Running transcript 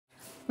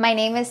My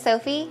name is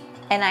Sophie,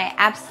 and I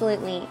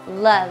absolutely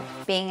love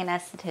being an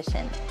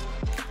esthetician.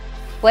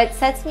 What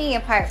sets me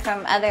apart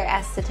from other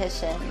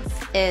estheticians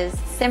is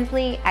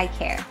simply I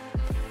care.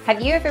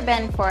 Have you ever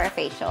been for a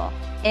facial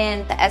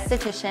and the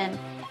esthetician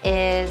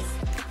is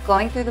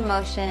going through the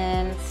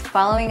motions,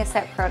 following a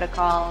set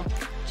protocol,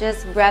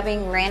 just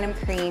rubbing random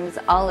creams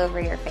all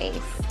over your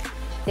face?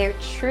 They're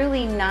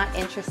truly not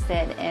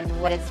interested in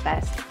what is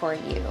best for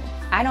you.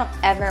 I don't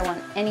ever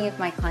want any of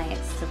my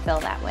clients to feel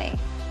that way.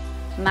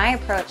 My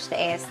approach to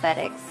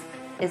aesthetics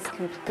is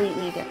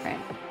completely different.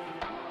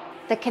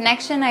 The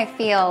connection I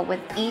feel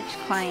with each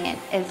client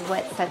is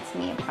what sets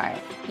me apart.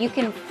 You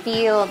can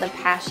feel the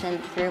passion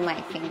through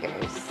my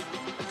fingers.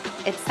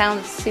 It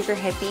sounds super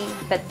hippie,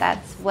 but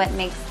that's what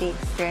makes the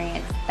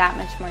experience that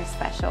much more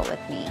special with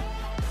me.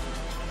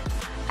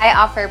 I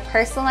offer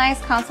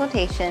personalized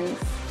consultations,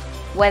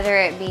 whether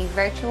it be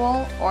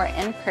virtual or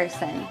in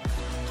person,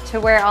 to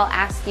where I'll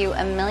ask you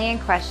a million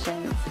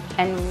questions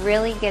and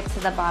really get to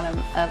the bottom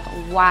of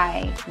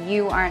why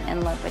you aren't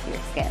in love with your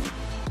skin.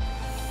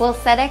 We'll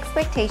set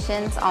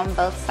expectations on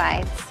both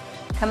sides,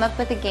 come up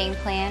with a game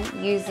plan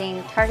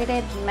using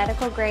targeted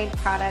medical grade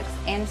products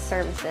and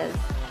services,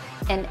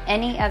 and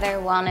any other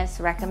wellness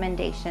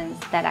recommendations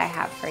that I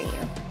have for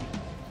you.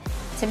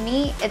 To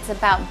me, it's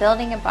about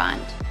building a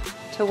bond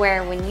to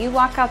where when you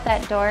walk out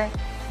that door,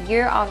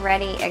 you're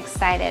already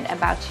excited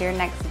about your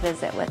next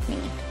visit with me.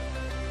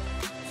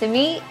 To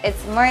me,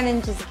 it's more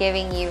than just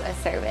giving you a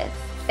service.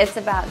 It's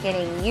about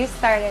getting you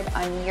started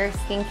on your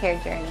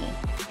skincare journey,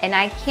 and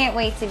I can't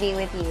wait to be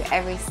with you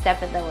every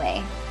step of the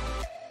way.